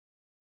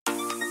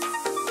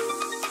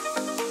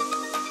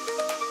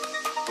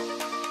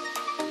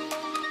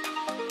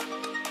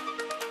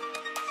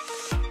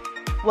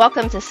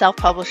Welcome to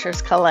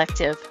Self-Publishers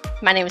Collective.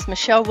 My name is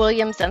Michelle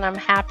Williams, and I'm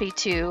happy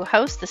to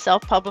host the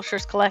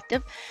Self-Publishers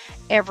Collective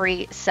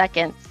every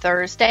second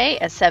Thursday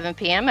at 7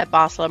 p.m. at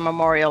Bosler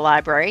Memorial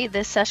Library.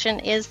 This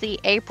session is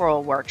the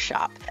April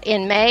workshop.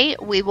 In May,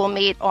 we will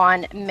meet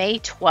on May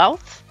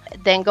 12th.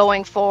 Then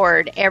going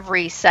forward,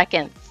 every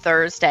second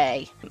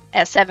Thursday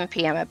at 7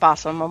 p.m. at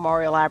Bosler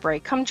Memorial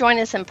Library. Come join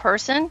us in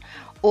person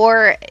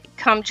or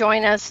come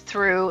join us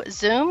through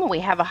Zoom. We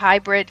have a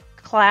hybrid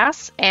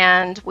class,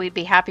 and we'd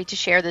be happy to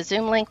share the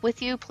Zoom link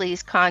with you.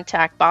 Please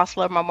contact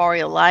Bosler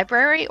Memorial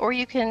Library, or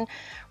you can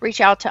reach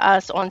out to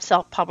us on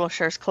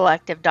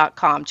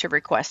selfpublisherscollective.com to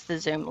request the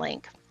Zoom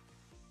link.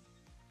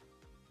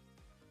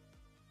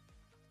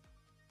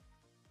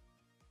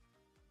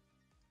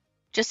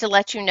 Just to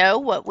let you know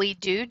what we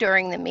do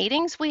during the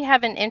meetings, we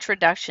have an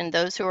introduction,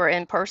 those who are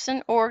in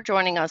person or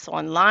joining us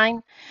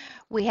online.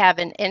 We have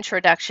an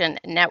introduction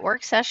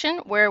network session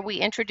where we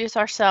introduce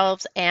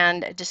ourselves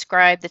and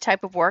describe the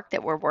type of work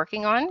that we're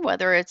working on,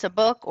 whether it's a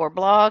book or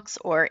blogs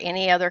or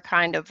any other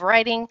kind of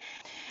writing.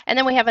 And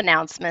then we have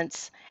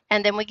announcements,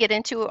 and then we get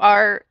into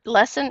our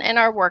lesson and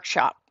our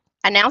workshop.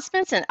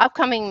 Announcements and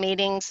upcoming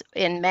meetings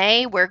in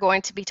May, we're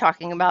going to be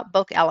talking about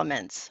book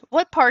elements.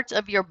 What parts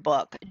of your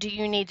book do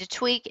you need to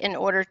tweak in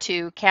order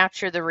to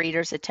capture the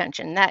reader's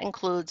attention? That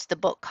includes the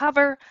book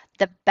cover,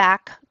 the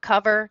back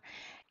cover,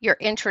 your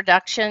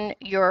introduction,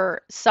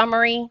 your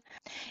summary.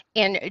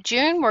 In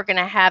June, we're going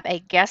to have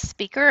a guest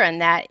speaker,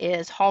 and that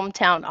is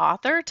hometown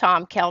author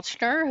Tom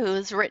Kelchner,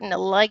 who's written a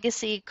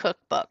legacy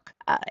cookbook.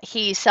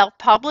 He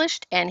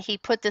self-published, and he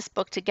put this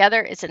book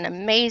together. It's an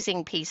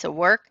amazing piece of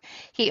work.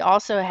 He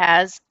also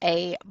has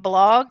a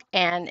blog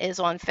and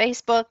is on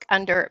Facebook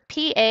under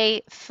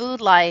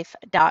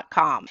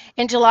pafoodlife.com.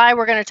 In July,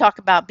 we're going to talk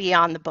about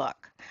Beyond the Book.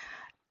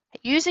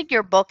 Using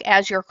your book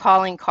as your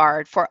calling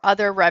card for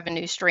other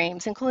revenue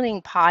streams,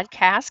 including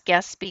podcasts,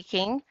 guest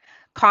speaking,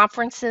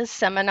 conferences,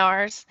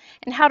 seminars,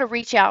 and how to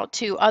reach out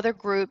to other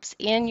groups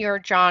in your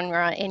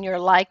genre, in your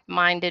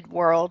like-minded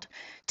world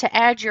to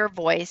add your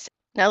voice.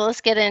 Now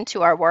let's get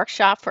into our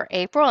workshop for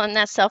April, and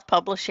that's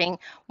Self-Publishing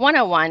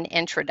 101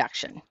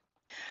 Introduction.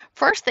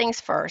 First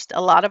things first,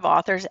 a lot of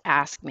authors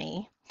ask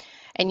me,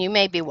 and you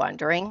may be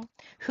wondering,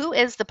 who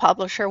is the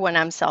publisher when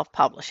I'm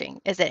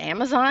self-publishing? Is it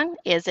Amazon?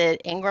 Is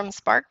it Ingram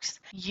Sparks?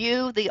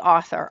 You, the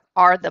author,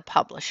 are the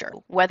publisher.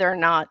 Whether or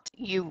not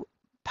you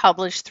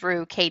publish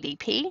through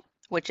KDP,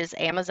 which is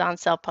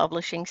Amazon's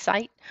self-publishing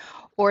site,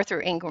 or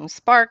through Ingram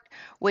Spark,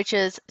 which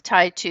is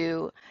tied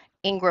to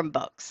Ingram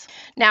Books.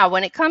 Now,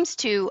 when it comes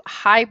to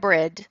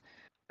hybrid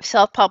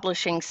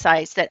self-publishing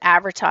sites that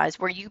advertise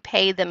where you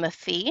pay them a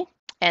fee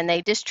and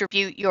they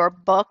distribute your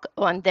book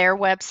on their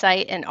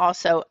website and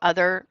also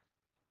other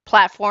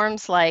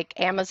platforms like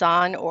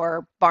Amazon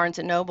or Barnes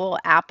 & Noble,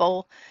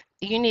 Apple,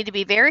 you need to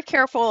be very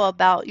careful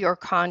about your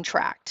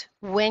contract.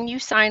 When you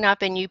sign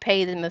up and you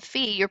pay them a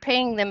fee, you're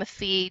paying them a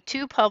fee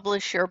to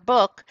publish your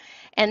book,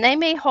 and they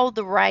may hold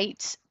the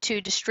rights to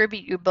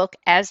distribute your book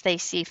as they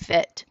see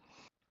fit.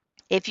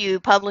 If you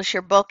publish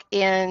your book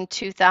in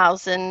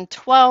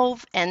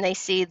 2012 and they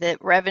see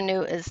that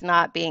revenue is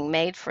not being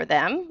made for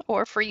them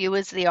or for you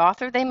as the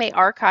author, they may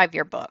archive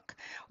your book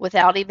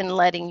without even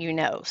letting you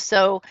know.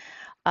 So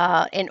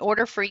in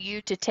order for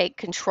you to take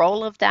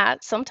control of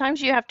that, sometimes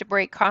you have to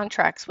break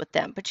contracts with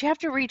them, but you have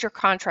to read your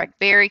contract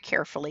very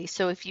carefully.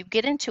 So if you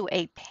get into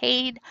a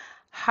paid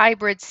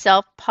hybrid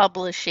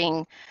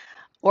self-publishing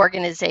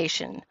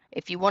organization,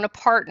 if you want to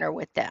partner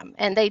with them,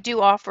 and they do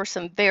offer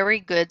some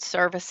very good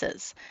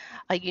services,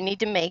 you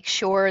need to make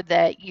sure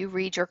that you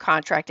read your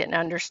contract and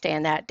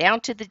understand that down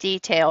to the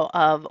detail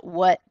of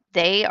what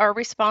they are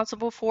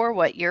responsible for,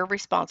 what you're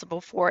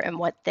responsible for, and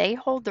what they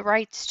hold the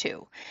rights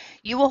to.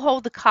 You will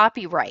hold the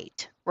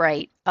copyright,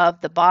 right, of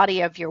the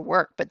body of your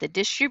work, but the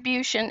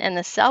distribution and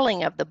the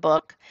selling of the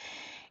book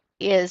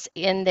is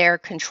in their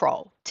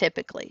control,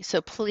 typically.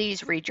 So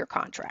please read your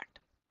contract.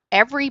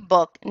 Every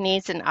book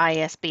needs an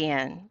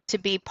ISBN to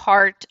be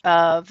part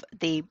of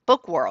the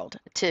book world,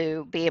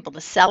 to be able to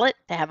sell it,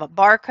 to have a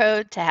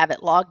barcode, to have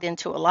it logged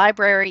into a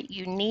library.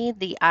 You need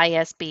the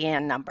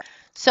ISBN number.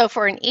 So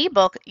for an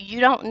ebook,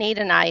 you don't need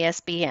an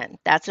ISBN.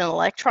 That's an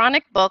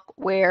electronic book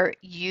where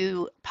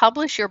you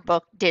publish your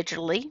book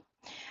digitally.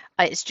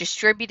 It's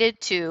distributed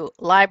to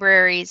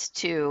libraries,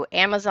 to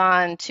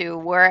Amazon, to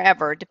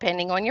wherever,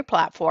 depending on your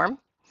platform.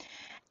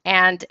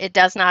 And it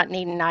does not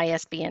need an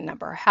ISBN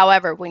number.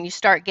 However, when you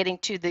start getting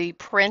to the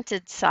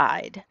printed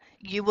side,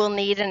 you will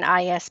need an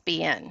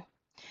ISBN.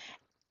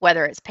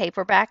 Whether it's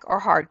paperback or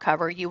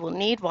hardcover, you will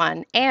need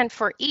one. And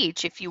for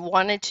each, if you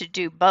wanted to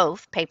do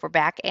both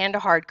paperback and a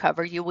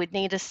hardcover, you would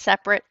need a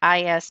separate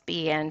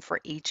ISBN for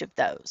each of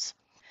those.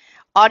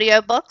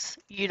 Audiobooks,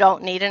 you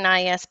don't need an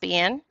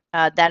ISBN.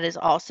 That is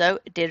also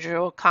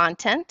digital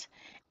content,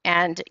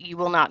 and you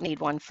will not need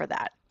one for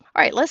that.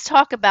 All right, let's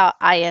talk about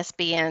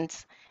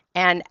ISBNs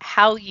and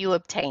how you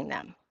obtain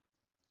them.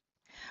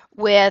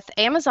 With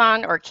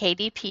Amazon or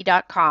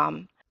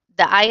KDP.com,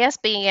 the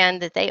ISBN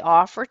that they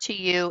offer to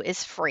you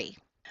is free.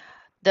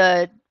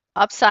 The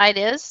upside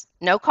is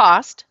no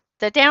cost.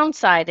 The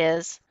downside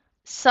is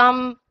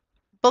some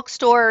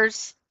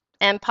bookstores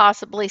and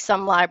possibly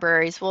some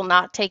libraries will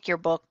not take your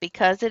book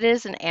because it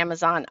is an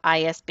Amazon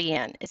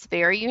ISBN. It's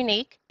very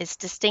unique, it's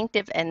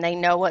distinctive, and they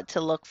know what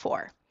to look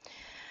for.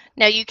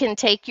 Now you can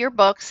take your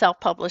book,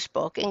 self-published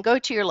book, and go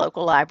to your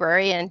local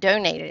library and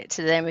donate it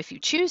to them if you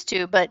choose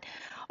to, but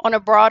on a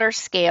broader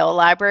scale,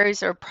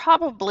 libraries are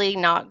probably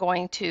not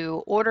going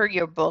to order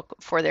your book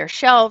for their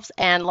shelves,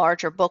 and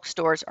larger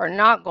bookstores are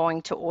not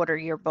going to order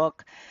your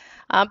book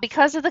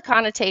because of the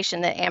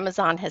connotation that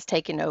Amazon has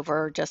taken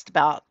over just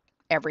about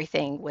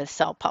everything with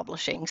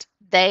self-publishing.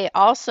 They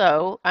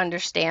also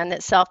understand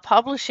that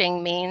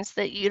self-publishing means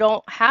that you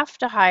don't have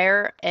to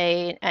hire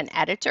an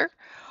editor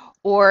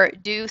or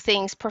do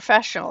things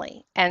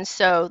professionally. And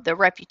so the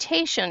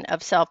reputation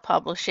of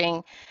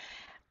self-publishing,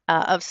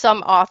 of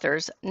some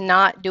authors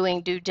not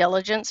doing due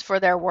diligence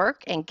for their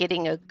work and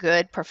getting a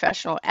good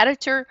professional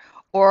editor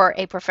or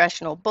a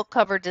professional book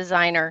cover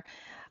designer,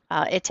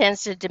 it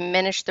tends to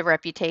diminish the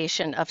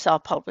reputation of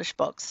self-published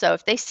books. So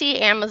if they see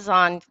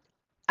Amazon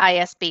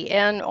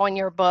ISBN on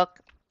your book,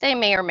 they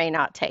may or may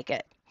not take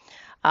it.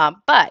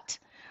 But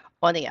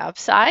on the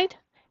upside,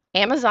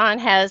 Amazon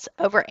has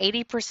over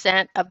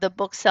 80% of the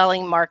book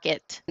selling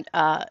market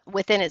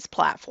within its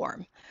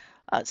platform.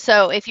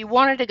 So if you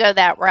wanted to go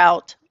that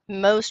route,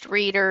 most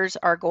readers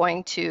are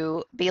going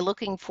to be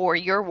looking for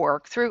your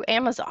work through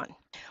Amazon.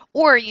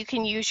 Or you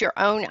can use your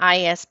own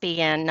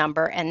ISBN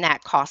number, and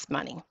that costs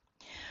money.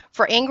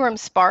 For Ingram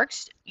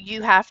Sparks,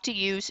 you have to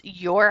use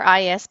your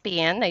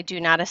ISBN. They do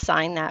not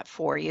assign that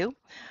for you.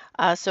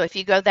 So if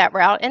you go that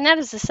route, and that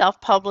is a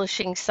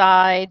self-publishing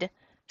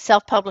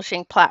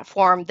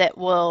platform that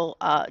will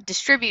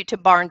distribute to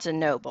Barnes &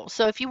 Noble.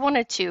 So if you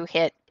wanted to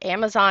hit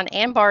Amazon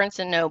and Barnes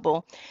 &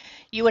 Noble,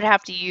 you would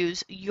have to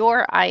use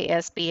your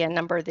ISBN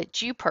number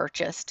that you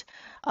purchased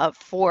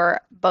for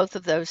both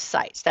of those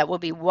sites. That will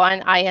be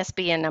one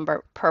ISBN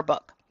number per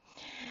book.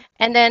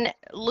 And then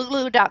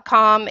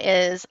Lulu.com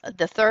is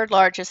the third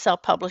largest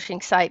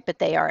self-publishing site, but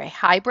they are a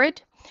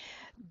hybrid.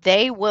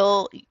 They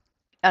will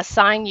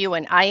assign you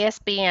an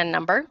ISBN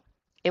number.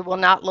 It will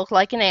not look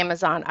like an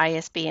Amazon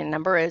ISBN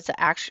number. It's an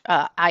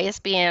actual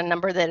ISBN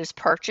number that is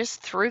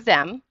purchased through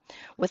them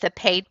with a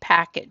paid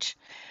package.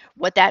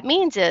 What that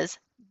means is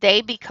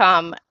they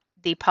become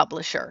the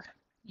publisher.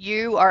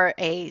 You are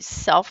a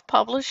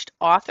self-published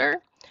author,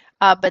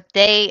 but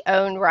they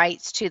own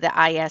rights to the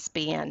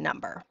ISBN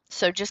number.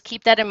 So just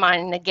keep that in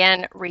mind. And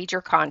again, read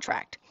your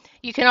contract.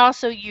 You can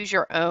also use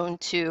your own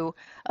to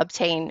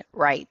obtain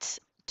rights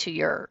to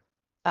your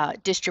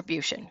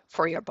distribution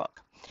for your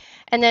book.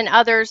 And then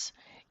others,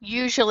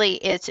 usually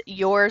it's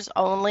yours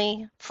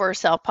only for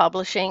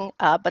self-publishing,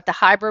 but the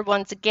hybrid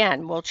ones,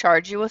 again, will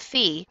charge you a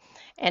fee,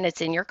 and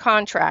it's in your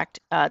contract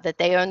that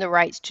they own the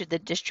rights to the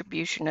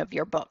distribution of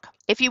your book.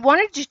 If you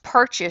wanted to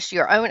purchase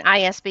your own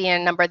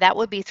ISBN number, that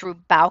would be through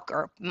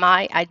Bowker,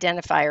 My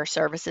Identifier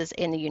Services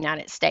in the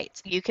United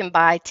States. You can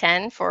buy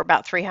 10 for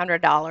about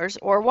 $300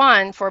 or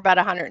one for about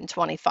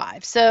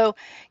 $125. So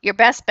your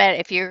best bet,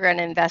 if you're going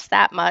to invest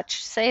that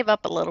much, save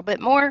up a little bit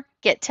more,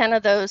 get 10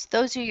 of those.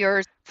 Those are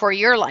yours for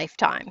your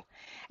lifetime,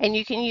 and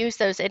you can use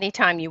those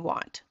anytime you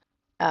want.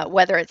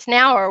 Whether it's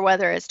now or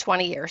whether it's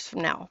 20 years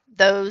from now.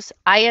 Those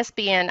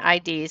ISBN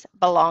IDs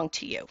belong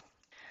to you.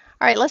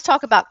 All right, let's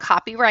talk about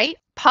copyright.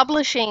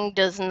 Publishing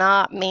does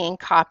not mean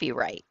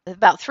copyright.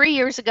 About 3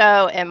 years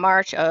ago, in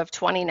March of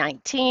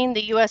 2019,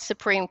 the U.S.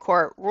 Supreme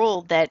Court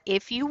ruled that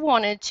if you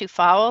wanted to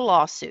file a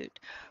lawsuit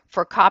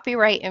for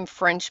copyright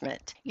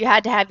infringement, you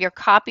had to have your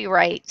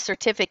copyright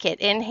certificate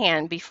in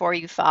hand before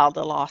you filed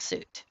a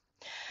lawsuit.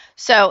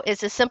 So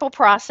it's a simple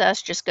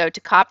process. Just go to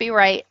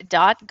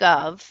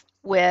copyright.gov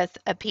with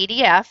a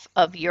PDF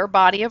of your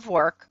body of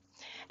work,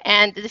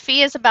 and the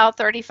fee is about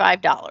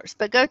 $35.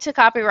 But go to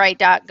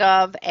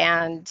copyright.gov,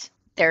 and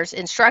there's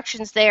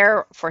instructions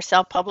there for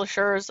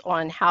self-publishers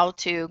on how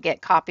to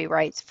get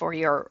copyrights for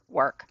your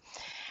work.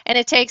 And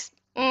it takes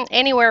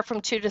anywhere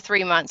from 2 to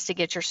 3 months to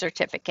get your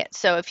certificate.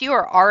 So if you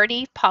are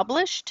already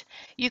published,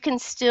 you can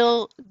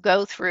still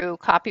go through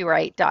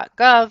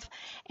copyright.gov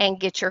and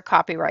get your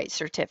copyright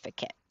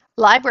certificate.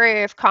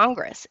 Library of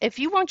Congress. If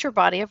you want your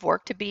body of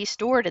work to be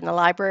stored in the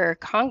Library of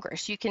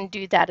Congress, you can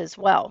do that as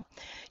well.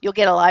 You'll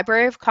get a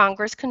Library of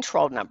Congress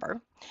control number,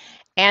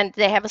 and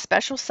they have a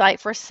special site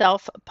for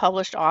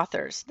self-published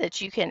authors that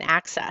you can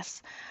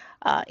access.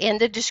 In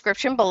the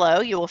description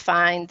below, you will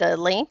find the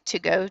link to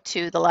go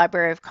to the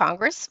Library of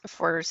Congress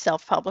for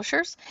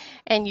self-publishers,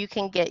 and you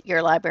can get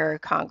your Library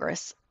of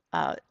Congress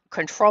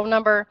control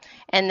number,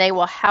 and they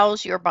will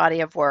house your body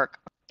of work.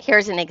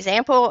 Here's an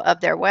example of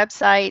their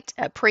website,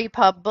 a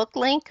pre-pub book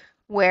link,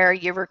 where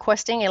you're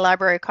requesting a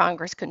Library of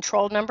Congress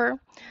control number.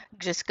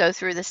 Just go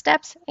through the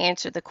steps,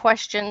 answer the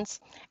questions,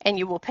 and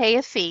you will pay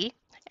a fee,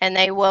 and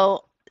they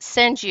will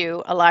send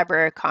you a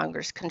Library of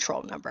Congress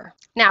control number.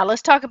 Now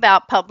let's talk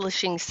about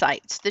publishing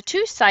sites. The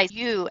two sites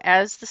you,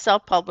 as the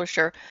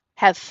self-publisher,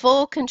 have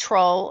full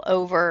control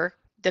over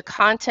the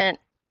content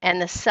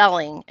and the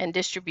selling and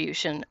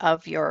distribution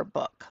of your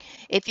book.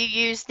 If you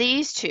use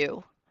these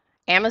two,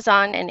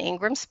 Amazon and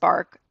Ingram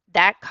Spark,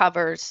 that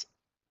covers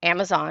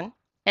Amazon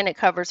and it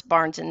covers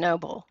Barnes and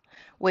Noble,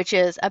 which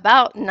is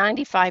about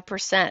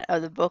 95%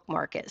 of the book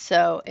market.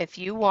 So if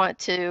you want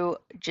to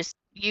just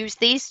use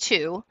these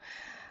two,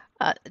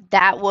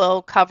 that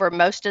will cover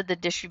most of the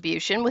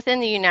distribution within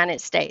the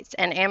United States.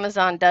 And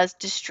Amazon does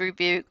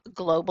distribute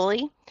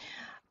globally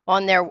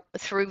on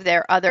through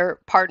their other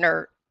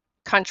partner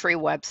country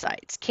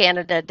websites,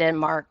 Canada,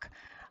 Denmark,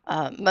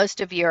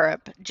 most of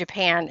Europe,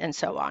 Japan, and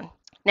so on.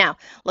 Now,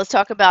 let's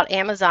talk about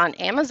Amazon.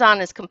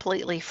 Amazon is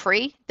completely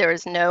free. There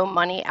is no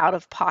money out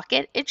of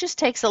pocket. It just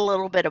takes a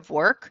little bit of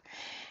work,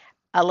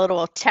 a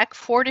little tech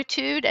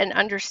fortitude and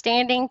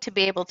understanding to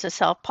be able to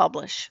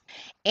self-publish.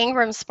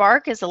 Ingram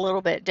Spark is a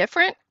little bit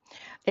different,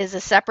 is a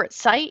separate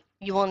site.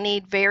 You will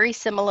need very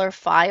similar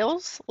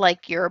files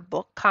like your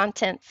book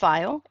content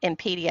file in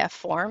PDF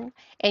form,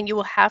 and you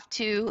will have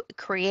to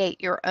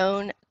create your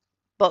own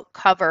book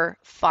cover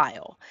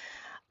file.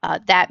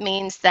 That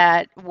means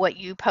that what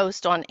you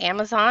post on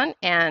Amazon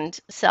and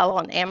sell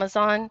on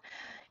Amazon,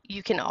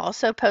 you can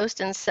also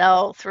post and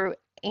sell through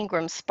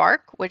Ingram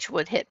Spark, which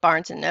would hit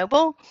Barnes and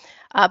Noble,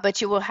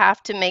 but you will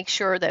have to make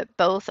sure that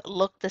both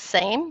look the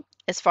same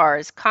as far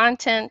as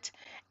content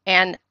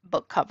and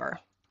book cover.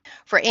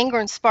 For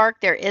Ingram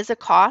Spark, there is a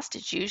cost.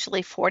 It's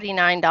usually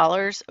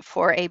 $49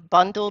 for a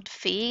bundled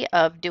fee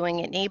of doing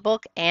an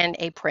ebook and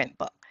a print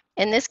book.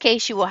 In this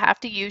case, you will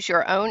have to use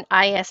your own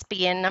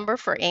ISBN number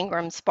for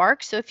Ingram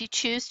Spark. So if you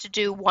choose to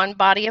do one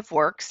body of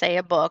work, say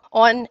a book,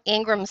 on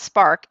Ingram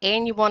Spark,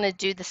 and you want to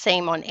do the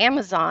same on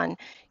Amazon,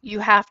 you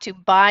have to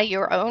buy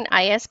your own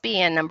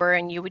ISBN number,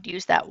 and you would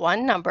use that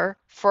one number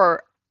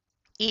for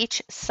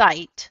each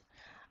site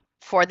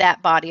for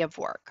that body of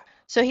work.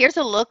 So here's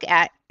a look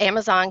at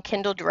Amazon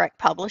Kindle Direct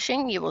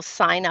Publishing. You will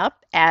sign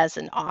up as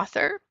an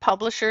author.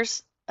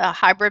 Publishers,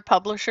 hybrid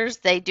publishers,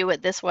 they do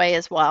it this way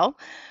as well.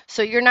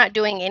 So you're not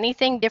doing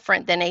anything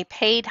different than a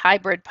paid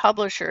hybrid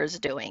publisher is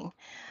doing,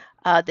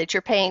 that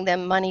you're paying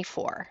them money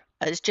for.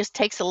 It just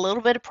takes a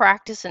little bit of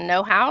practice and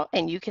know-how,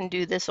 and you can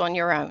do this on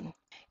your own.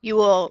 You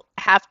will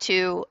have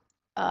to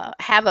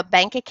have a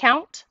bank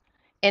account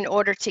in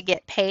order to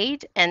get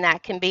paid, and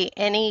that can be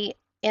any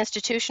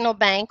institutional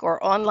bank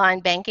or online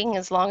banking.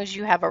 As long as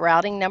you have a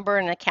routing number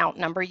and account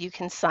number, you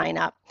can sign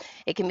up.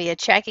 It can be a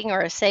checking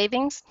or a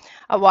savings.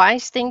 A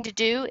wise thing to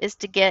do is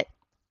to get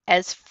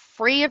as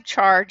free of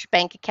charge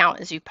bank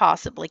account as you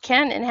possibly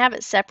can and have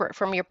it separate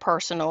from your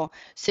personal,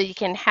 so you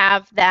can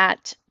have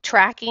that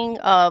tracking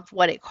of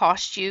what it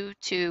costs you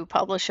to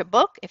publish a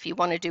book if you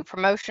want to do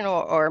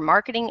promotional or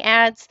marketing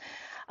ads,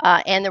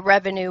 and the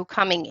revenue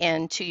coming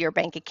into your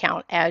bank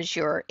account as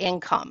your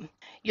income.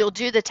 You'll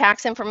do the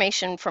tax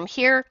information from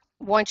here.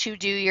 Once you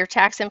do your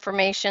tax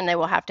information, they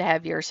will have to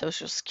have your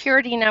social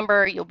security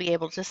number. You'll be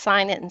able to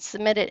sign it and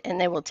submit it,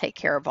 and they will take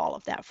care of all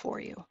of that for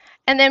you.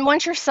 And then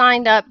once you're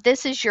signed up,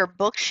 this is your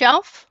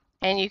bookshelf.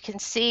 And you can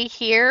see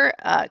here,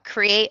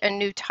 create a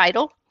new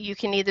title. You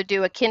can either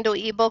do a Kindle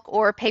ebook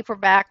or a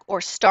paperback,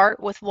 or start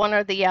with one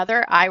or the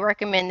other. I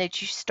recommend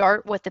that you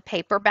start with the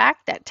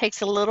paperback. That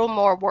takes a little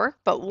more work,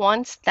 but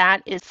once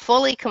that is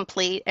fully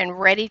complete and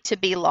ready to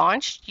be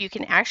launched, you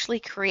can actually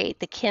create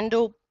the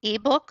Kindle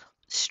ebook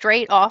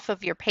straight off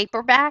of your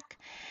paperback,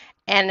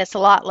 and it's a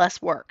lot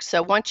less work.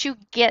 So once you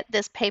get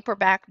this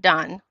paperback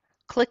done,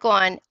 click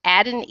on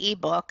Add an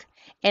ebook,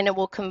 and it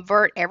will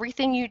convert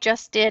everything you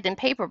just did in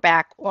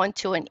paperback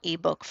onto an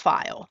ebook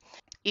file.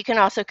 You can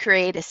also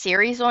create a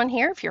series on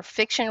here. If you're a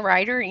fiction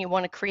writer and you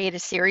want to create a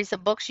series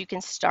of books, you can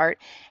start,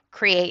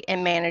 create,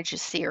 and manage a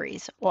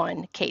series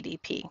on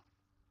KDP.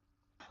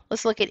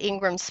 Let's look at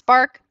Ingram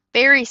Spark.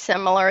 Very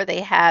similar.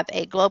 They have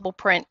a global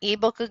print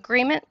ebook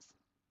agreement,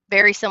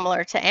 very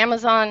similar to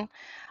Amazon.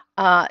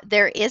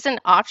 There is an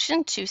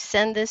option to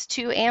send this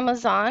to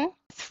Amazon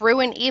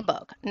through an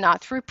ebook,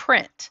 not through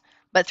print.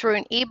 But through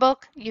an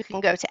ebook, you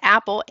can go to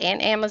Apple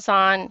and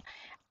Amazon.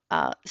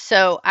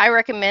 So I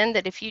recommend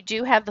that if you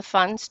do have the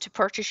funds to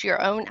purchase your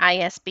own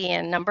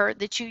ISBN number,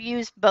 that you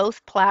use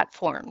both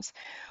platforms,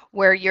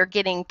 where you're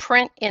getting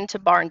print into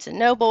Barnes and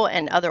Noble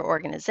and other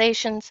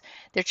organizations,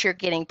 that you're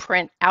getting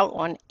print out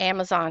on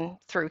Amazon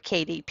through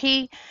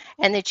KDP,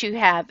 and that you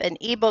have an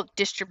ebook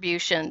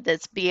distribution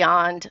that's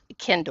beyond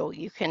Kindle.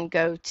 You can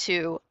go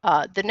to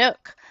the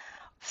Nook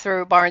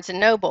through Barnes and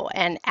Noble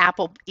and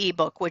Apple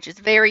ebook, which is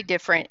very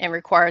different and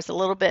requires a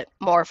little bit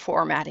more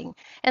formatting,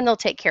 and they'll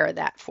take care of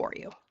that for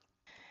you.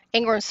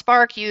 Ingram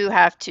Spark, you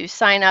have to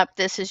sign up.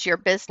 This is your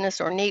business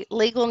or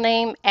legal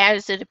name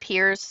as it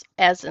appears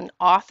as an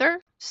author.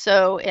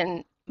 So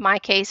in my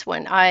case,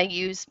 when I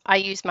use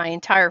my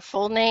entire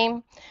full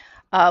name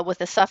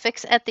with a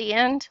suffix at the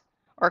end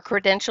or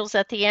credentials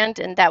at the end,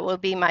 and that will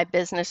be my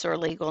business or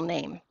legal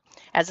name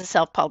as a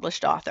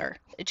self-published author.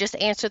 Just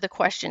answer the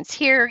questions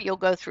here. You'll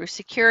go through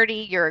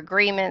security, your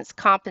agreements,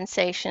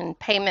 compensation,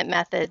 payment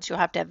methods. You'll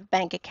have to have a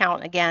bank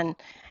account again.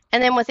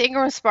 And then with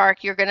Ingram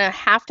Spark, you're going to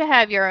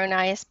have your own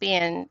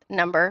ISBN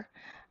number,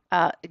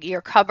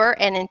 your cover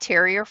and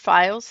interior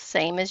files,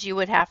 same as you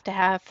would have to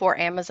have for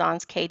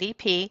Amazon's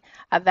KDP,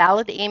 a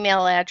valid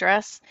email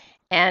address,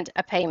 and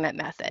a payment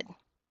method.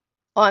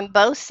 On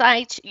both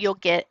sites, you'll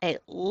get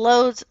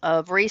loads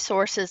of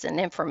resources and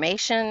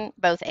information.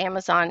 Both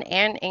Amazon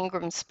and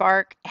Ingram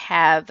Spark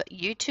have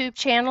YouTube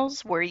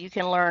channels where you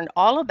can learn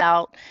all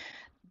about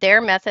their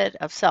method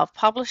of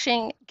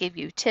self-publishing, give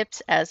you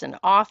tips as an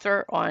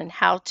author on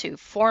how to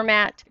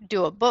format,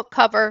 do a book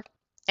cover,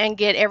 and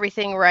get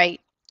everything right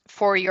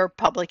for your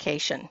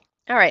publication.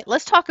 All right,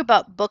 let's talk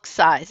about book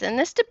size. And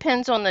this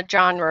depends on the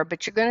genre,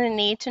 but you're going to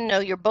need to know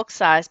your book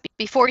size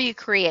before you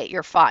create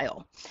your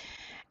file.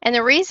 And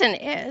the reason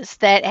is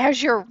that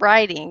as you're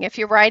writing, if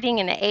you're writing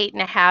in an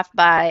 8.5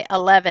 by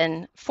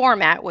 11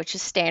 format, which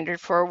is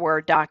standard for a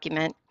Word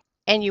document,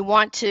 and you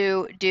want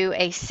to do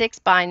a 6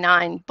 by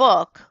 9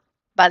 book,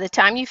 by the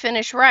time you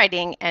finish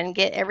writing and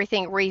get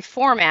everything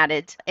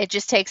reformatted, it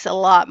just takes a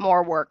lot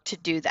more work to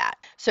do that.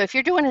 So if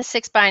you're doing a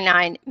 6 by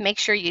 9, make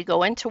sure you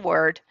go into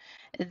Word,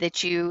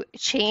 that you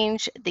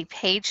change the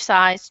page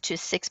size to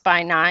 6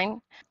 by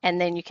 9, and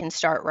then you can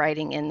start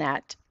writing in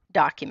that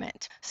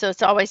document. So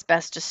it's always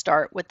best to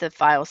start with the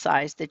file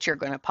size that you're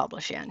going to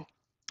publish in.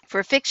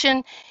 For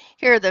fiction,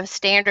 here are the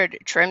standard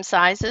trim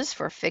sizes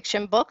for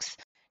fiction books.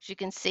 As you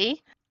can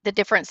see, the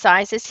different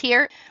sizes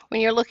here. When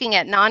you're looking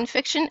at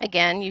nonfiction,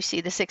 again, you see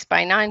the 6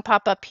 by 9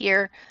 pop up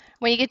here.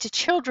 When you get to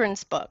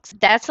children's books,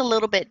 that's a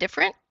little bit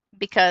different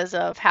because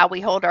of how we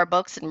hold our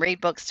books and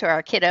read books to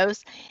our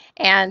kiddos.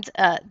 And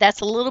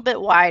that's a little bit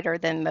wider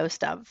than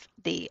most of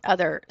the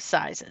other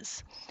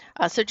sizes.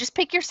 So just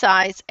pick your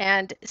size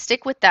and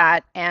stick with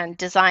that and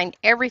design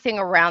everything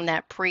around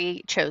that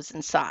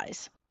pre-chosen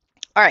size.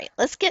 All right,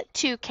 let's get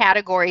to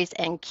categories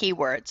and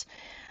keywords.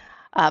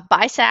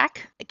 BISAC,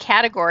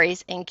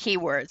 categories and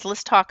keywords.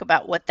 Let's talk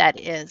about what that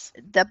is.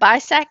 The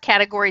BISAC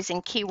categories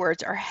and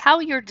keywords are how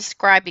you're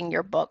describing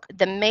your book,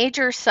 the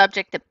major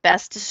subject that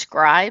best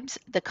describes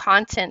the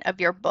content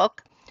of your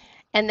book,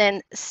 and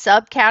then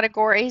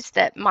subcategories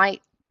that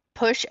might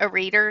push a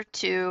reader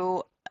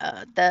to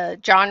the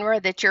genre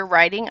that you're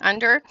writing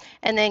under,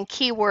 and then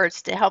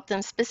keywords to help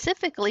them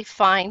specifically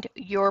find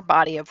your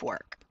body of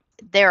work.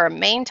 There are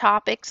main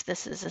topics.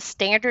 This is a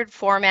standard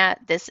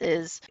format.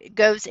 This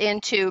goes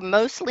into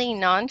mostly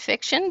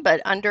nonfiction, but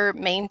under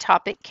main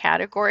topic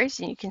categories,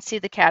 and you can see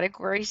the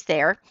categories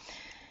there.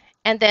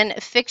 And then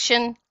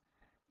fiction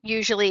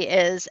usually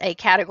is a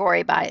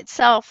category by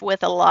itself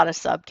with a lot of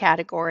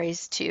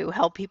subcategories to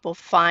help people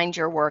find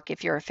your work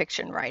if you're a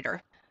fiction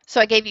writer. So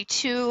I gave you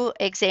two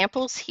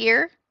examples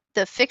here.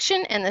 The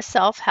fiction and the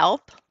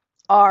self-help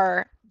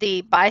are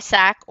the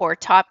BISAC or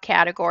top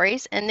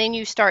categories, and then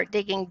you start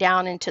digging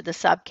down into the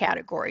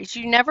subcategories.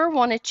 You never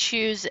want to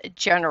choose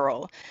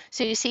general.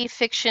 So you see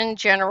fiction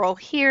general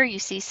here, you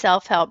see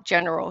self-help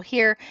general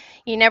here.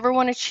 You never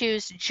want to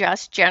choose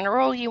just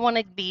general. You want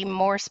to be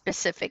more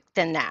specific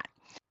than that.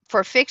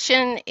 For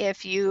fiction,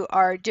 if you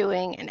are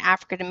doing an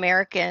African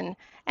American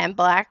and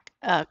Black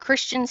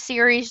Christian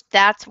series,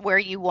 that's where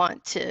you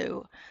want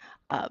to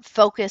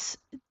focus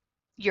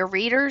your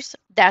readers.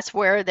 That's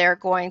where they're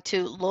going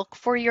to look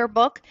for your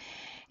book.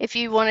 If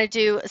you want to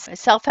do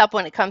self-help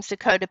when it comes to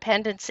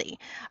codependency,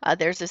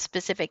 there's a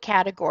specific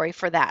category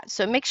for that.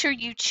 So make sure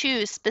you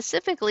choose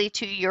specifically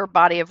to your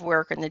body of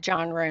work and the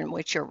genre in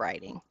which you're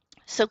writing.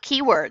 So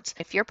keywords,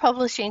 if you're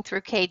publishing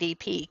through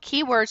KDP,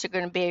 keywords are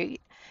going to be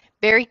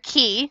very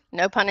key,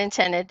 no pun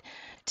intended,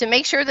 to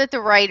make sure that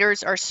the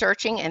writers are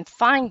searching and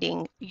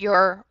finding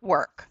your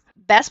work.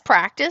 Best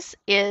practice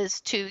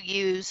is to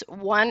use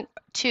 1,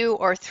 2,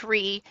 or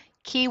 3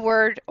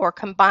 keyword or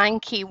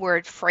combined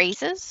keyword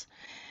phrases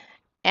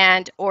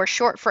or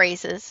short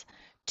phrases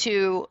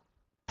to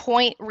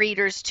point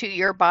readers to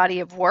your body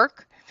of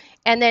work,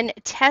 and then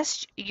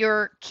test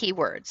your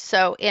keywords.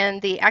 So in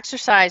the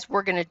exercise,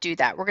 we're going to do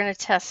that. We're going to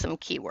test some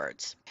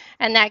keywords,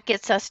 and that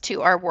gets us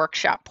to our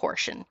workshop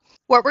portion.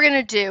 What we're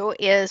going to do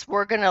is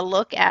we're going to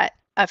look at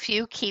a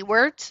few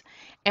keywords,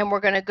 and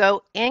we're going to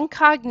go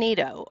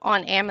incognito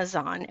on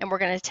Amazon, and we're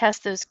going to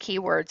test those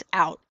keywords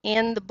out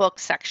in the book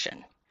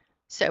section.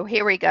 So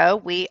here we go.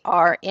 We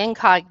are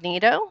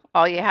incognito.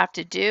 All you have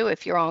to do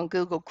if you're on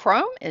Google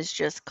Chrome is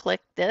just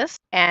click this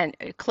and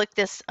click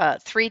this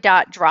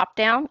 3-dot drop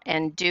down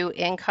and do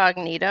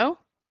incognito.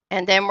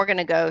 And then we're going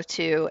to go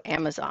to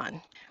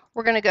Amazon.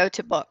 We're going to go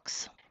to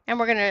books, and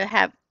we're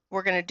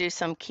going to do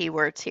some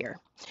keywords here.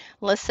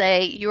 Let's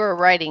say you are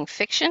writing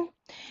fiction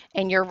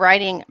and you're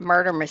writing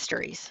murder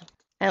mysteries.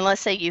 And let's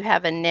say you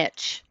have a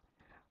niche.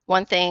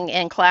 One thing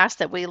in class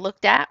that we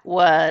looked at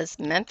was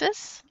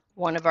Memphis.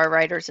 One of our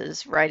writers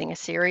is writing a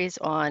series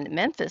on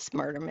Memphis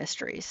murder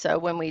mysteries. So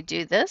when we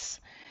do this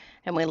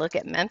and we look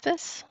at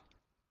Memphis,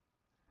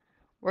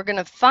 we're going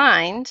to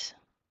find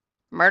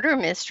murder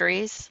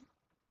mysteries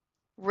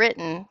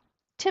written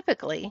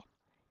typically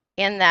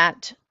in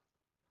that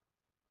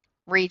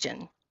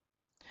region.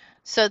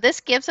 So this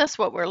gives us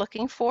what we're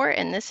looking for,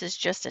 and this is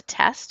just a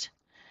test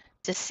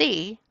to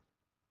see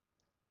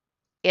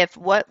if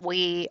what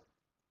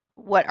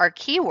our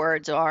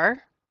keywords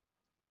are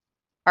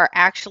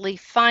actually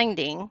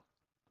finding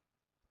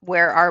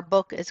where our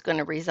book is going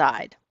to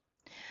reside.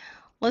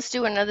 Let's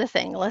do another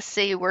thing. Let's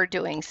see, we're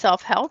doing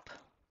self-help.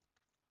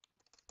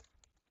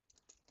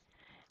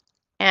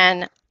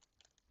 and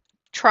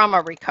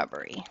trauma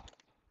recovery.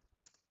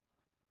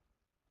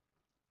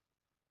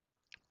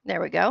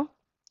 There we go.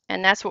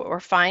 And that's what we're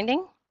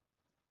finding.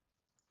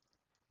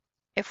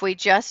 If we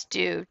just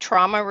do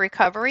trauma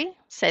recovery,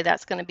 say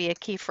that's going to be a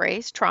key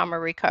phrase, trauma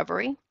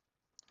recovery,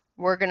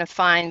 we're going to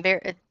find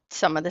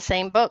some of the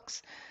same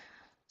books.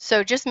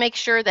 So just make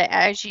sure that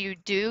as you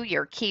do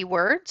your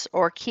keywords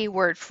or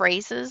keyword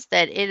phrases,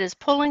 that it is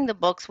pulling the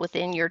books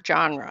within your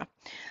genre.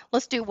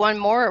 Let's do one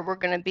more. We're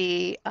going to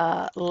be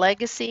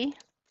legacy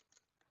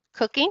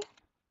cooking,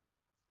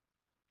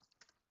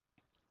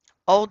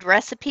 old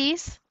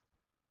recipes,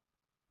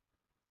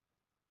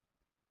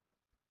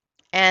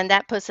 and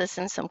that puts us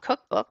in some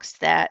cookbooks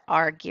that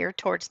are geared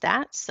towards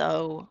that.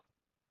 So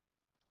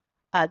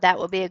that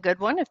will be a good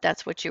one if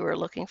that's what you were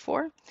looking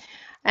for.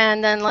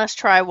 And then let's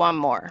try one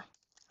more.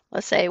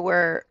 Let's say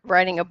we're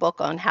writing a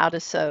book on how to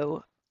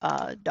sew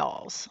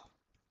dolls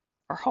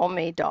or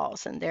homemade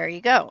dolls, and there you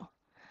go.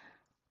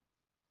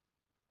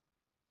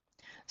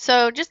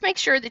 So just make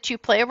sure that you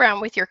play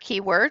around with your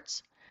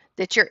keywords,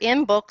 that you're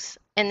in books,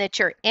 and that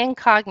you're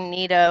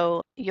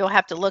incognito. You'll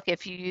have to look,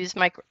 if you use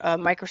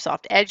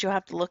Microsoft Edge, you'll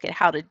have to look at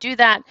how to do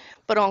that.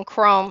 But on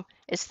Chrome,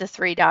 it's the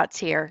 3 dots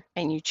here,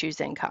 and you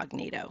choose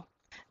incognito.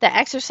 The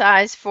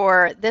exercise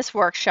for this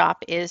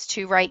workshop is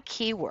to write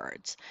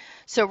keywords.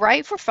 So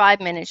write for 5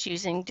 minutes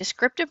using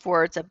descriptive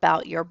words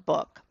about your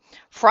book.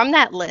 From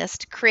that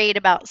list, create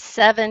about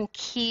 7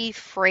 key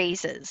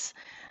phrases.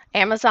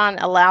 Amazon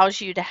allows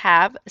you to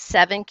have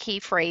 7 key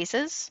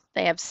phrases.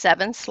 They have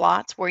 7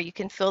 slots where you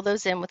can fill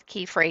those in with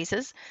key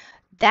phrases.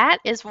 That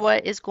is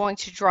what is going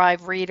to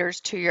drive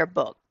readers to your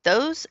book.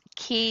 Those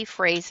key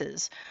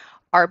phrases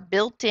are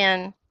built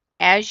in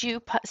as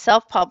you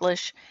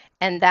self-publish,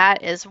 and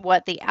that is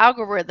what the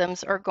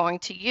algorithms are going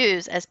to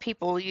use as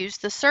people use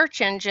the search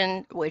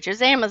engine, which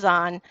is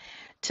Amazon,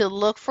 to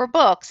look for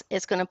books.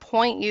 It's going to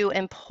point you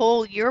and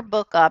pull your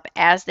book up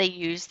as they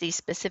use these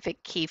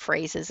specific key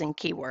phrases and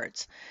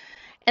keywords.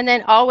 And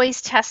then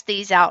always test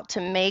these out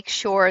to make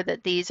sure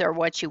that these are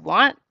what you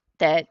want,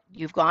 that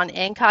you've gone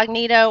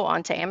incognito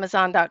onto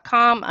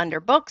Amazon.com under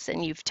books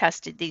and you've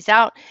tested these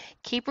out.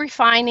 Keep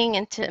refining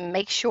and to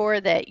make sure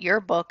that your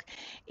book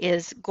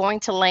is going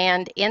to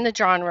land in the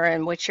genre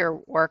in which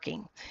you're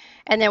working.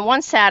 And then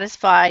once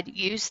satisfied,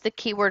 use the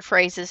keyword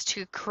phrases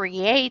to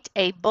create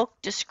a book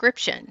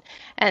description,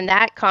 and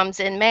that comes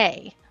in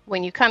May.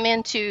 When you come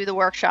into the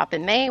workshop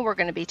in May, we're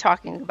going to be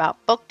talking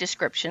about book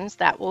descriptions.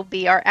 That will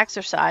be our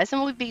exercise,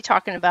 and we'll be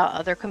talking about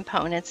other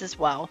components as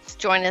well.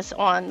 Join us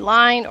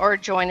online or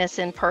join us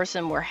in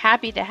person. We're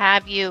happy to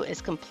have you.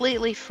 It's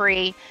completely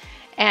free.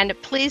 And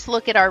please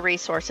look at our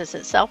resources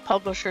at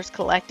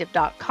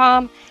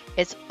selfpublisherscollective.com.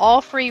 It's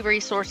all free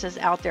resources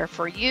out there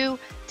for you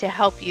to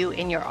help you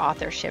in your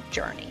authorship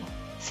journey.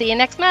 See you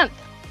next month.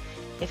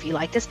 If you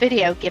like this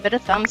video, give it a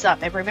thumbs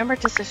up and remember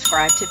to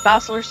subscribe to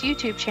Bossler's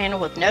YouTube channel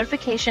with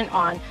notification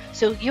on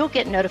so you'll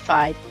get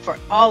notified for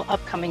all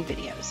upcoming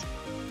videos.